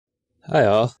Hi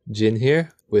all, Jin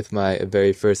here with my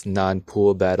very first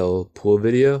non-pool battle pool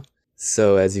video.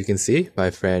 So as you can see,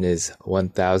 my Fran is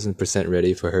 1000%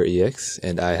 ready for her EX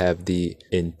and I have the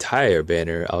entire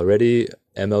banner already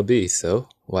MLB. So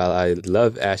while I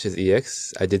love Ash's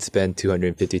EX, I did spend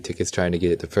 250 tickets trying to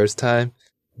get it the first time,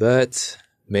 but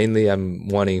mainly I'm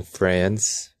wanting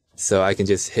Fran's so I can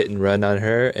just hit and run on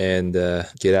her and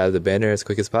get out of the banner as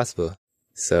quick as possible.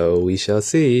 So we shall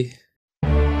see.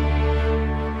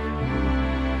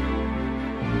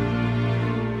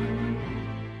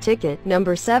 Ticket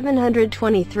number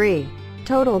 723.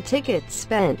 Total tickets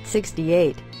spent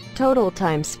 68. Total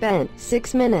time spent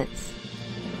 6 minutes.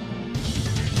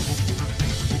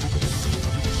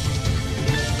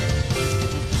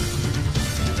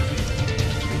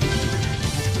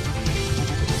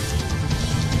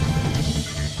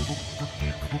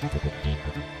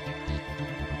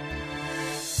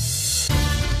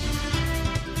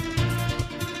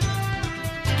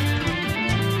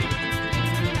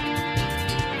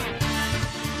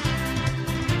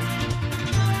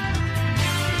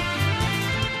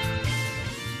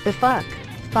 The fuck?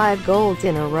 5 golds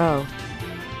in a row.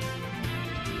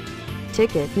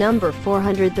 Ticket number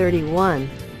 431.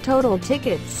 Total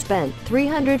tickets spent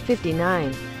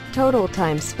 359. Total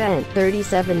time spent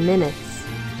 37 minutes.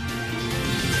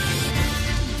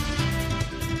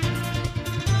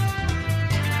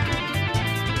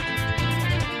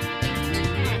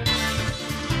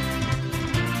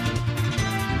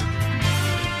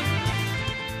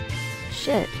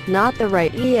 Shit, not the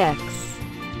right EX.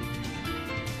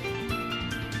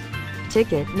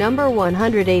 Ticket number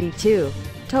 182.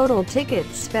 Total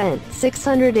tickets spent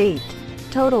 608.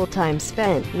 Total time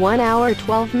spent 1 hour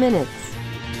 12 minutes.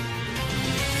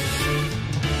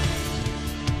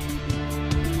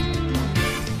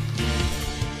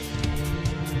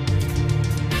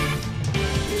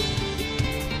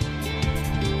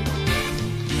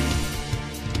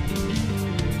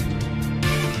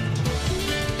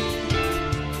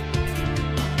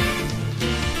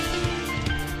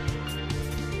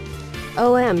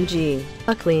 OMG,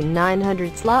 a clean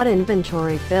 900 slot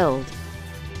inventory filled.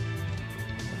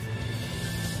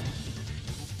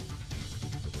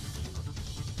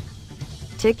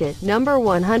 Ticket number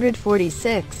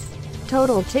 146.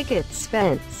 Total tickets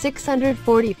spent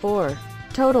 644.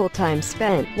 Total time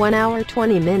spent 1 hour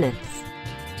 20 minutes.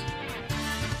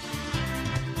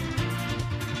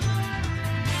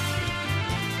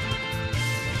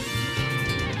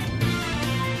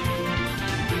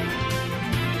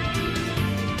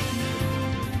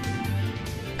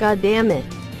 God damn it.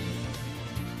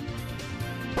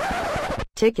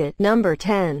 Ticket number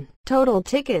 10. Total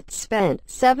tickets spent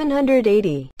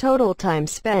 780. Total time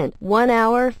spent 1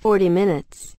 hour 40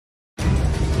 minutes.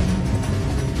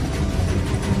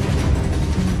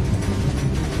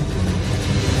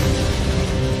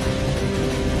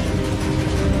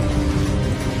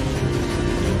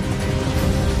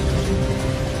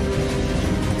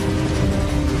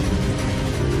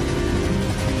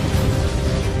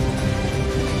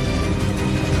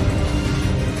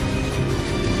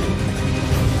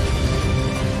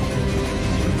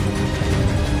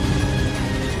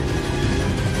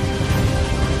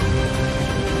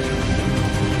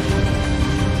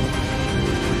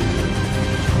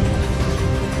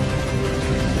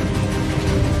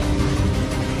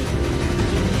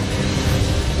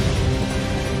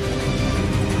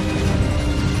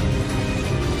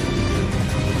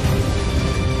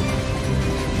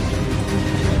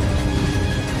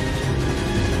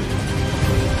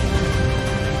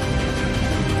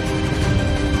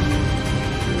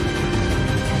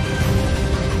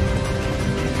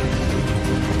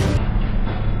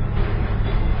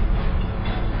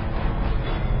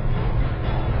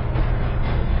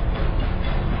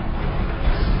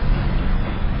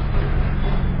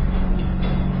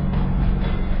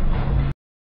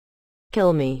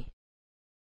 Kill me.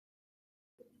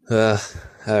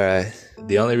 Alright.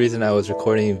 The only reason I was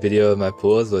recording video of my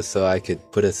pools was so I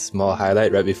could put a small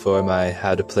highlight right before my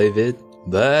How to Play vid.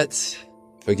 But,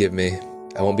 forgive me,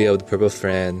 I won't be able to purple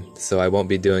Fran, so I won't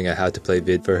be doing a How to Play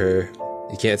vid for her.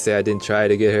 You can't say I didn't try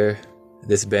to get her.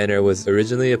 This banner was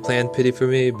originally a planned pity for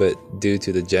me, but due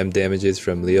to the gem damages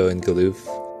from Leo and Galoof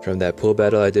from that pool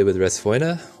battle I did with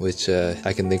Resfoina, which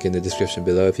I can link in the description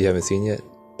below if you haven't seen yet.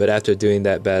 But after doing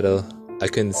that battle, I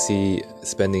couldn't see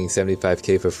spending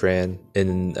 75k for Fran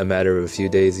in a matter of a few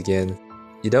days again.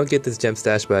 You don't get this gem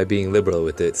stash by being liberal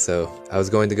with it, so I was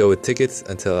going to go with tickets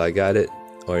until I got it,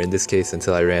 or in this case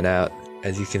until I ran out.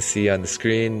 As you can see on the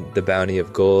screen, the bounty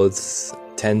of golds,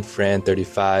 10 Fran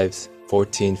 35s,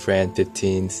 14 Fran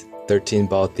 15s, 13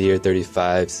 Balthier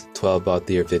 35s, 12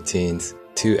 Balthier 15s.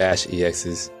 2 Ash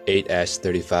EXs, 8 Ash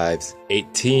 35s,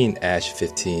 18 Ash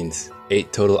 15s,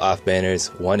 8 total off banners,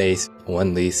 1 Ace,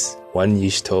 1 Lise, 1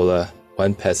 Y'shtola,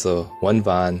 1 Pestle, 1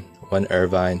 Vaughn, 1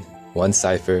 Irvine, 1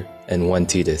 Cypher, and 1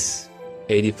 Tidus.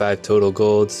 85 total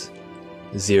golds,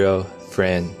 0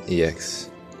 Fran EX.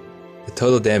 The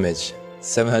total damage,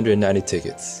 790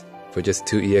 tickets, for just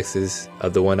 2 EXs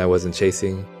of the one I wasn't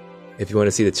chasing. If you want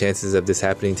to see the chances of this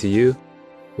happening to you,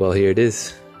 well, here it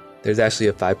is. There's actually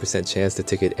a 5% chance to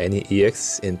ticket any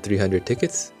EX in 300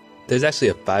 tickets. There's actually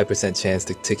a 5% chance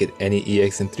to ticket any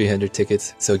EX in 300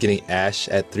 tickets, so getting Ash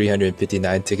at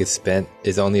 359 tickets spent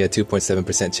is only a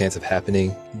 2.7% chance of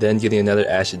happening. Then getting another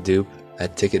Ash dupe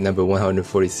at ticket number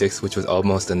 146, which was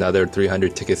almost another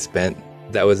 300 tickets spent.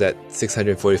 That was at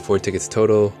 644 tickets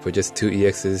total for just 2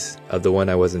 EXs of the one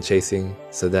I wasn't chasing,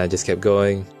 so then I just kept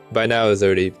going. By now I was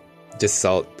already just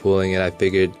salt pooling, and I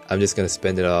figured I'm just gonna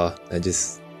spend it all and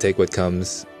just take what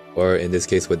comes, or in this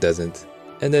case what doesn't.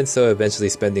 And then so eventually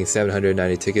spending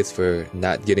 790 tickets for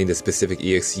not getting the specific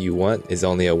EX you want is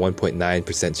only a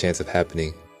 1.9% chance of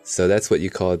happening. So that's what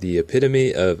you call the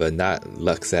epitome of a not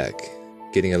luck sack.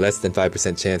 Getting a less than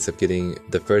 5% chance of getting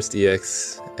the first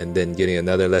EX, and then getting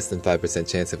another less than 5%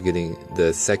 chance of getting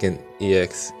the second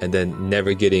EX, and then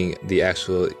never getting the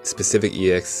actual specific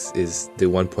EX is the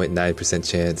 1.9%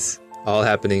 chance. All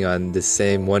happening on this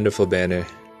same wonderful banner.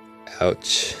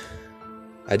 Ouch.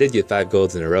 I did get 5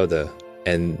 golds in a row though,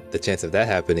 and the chance of that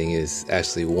happening is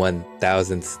actually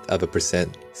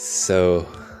 1,000%. So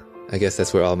I guess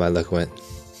that's where all my luck went.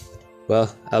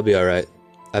 Well, I'll be alright.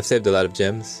 I've saved a lot of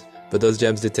gems, but those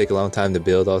gems did take a long time to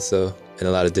build also, and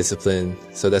a lot of discipline,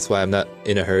 so that's why I'm not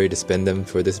in a hurry to spend them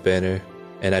for this banner.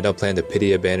 And I don't plan to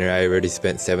pity a banner I already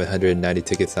spent 790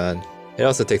 tickets on. It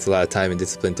also takes a lot of time and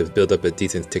discipline to build up a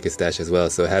decent ticket stash as well,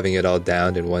 so having it all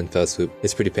downed in one fell swoop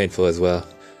is pretty painful as well.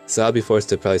 So I'll be forced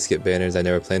to probably skip banners I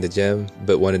never planned to gem,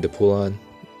 but wanted to pool on.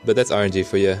 But that's RNG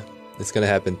for you. It's gonna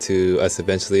happen to us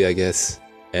eventually, I guess.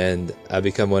 And I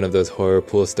become one of those horror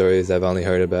pool stories I've only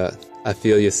heard about. I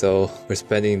feel you, soul, for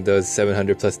spending those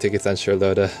 700 plus tickets on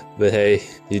Charlotta, but hey,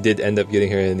 you did end up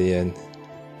getting her in the end.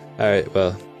 Alright,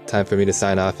 well, time for me to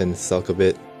sign off and sulk a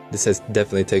bit. This has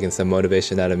definitely taken some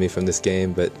motivation out of me from this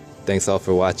game, but thanks all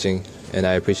for watching, and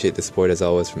I appreciate the support as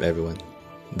always from everyone.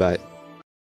 Bye.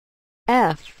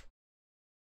 F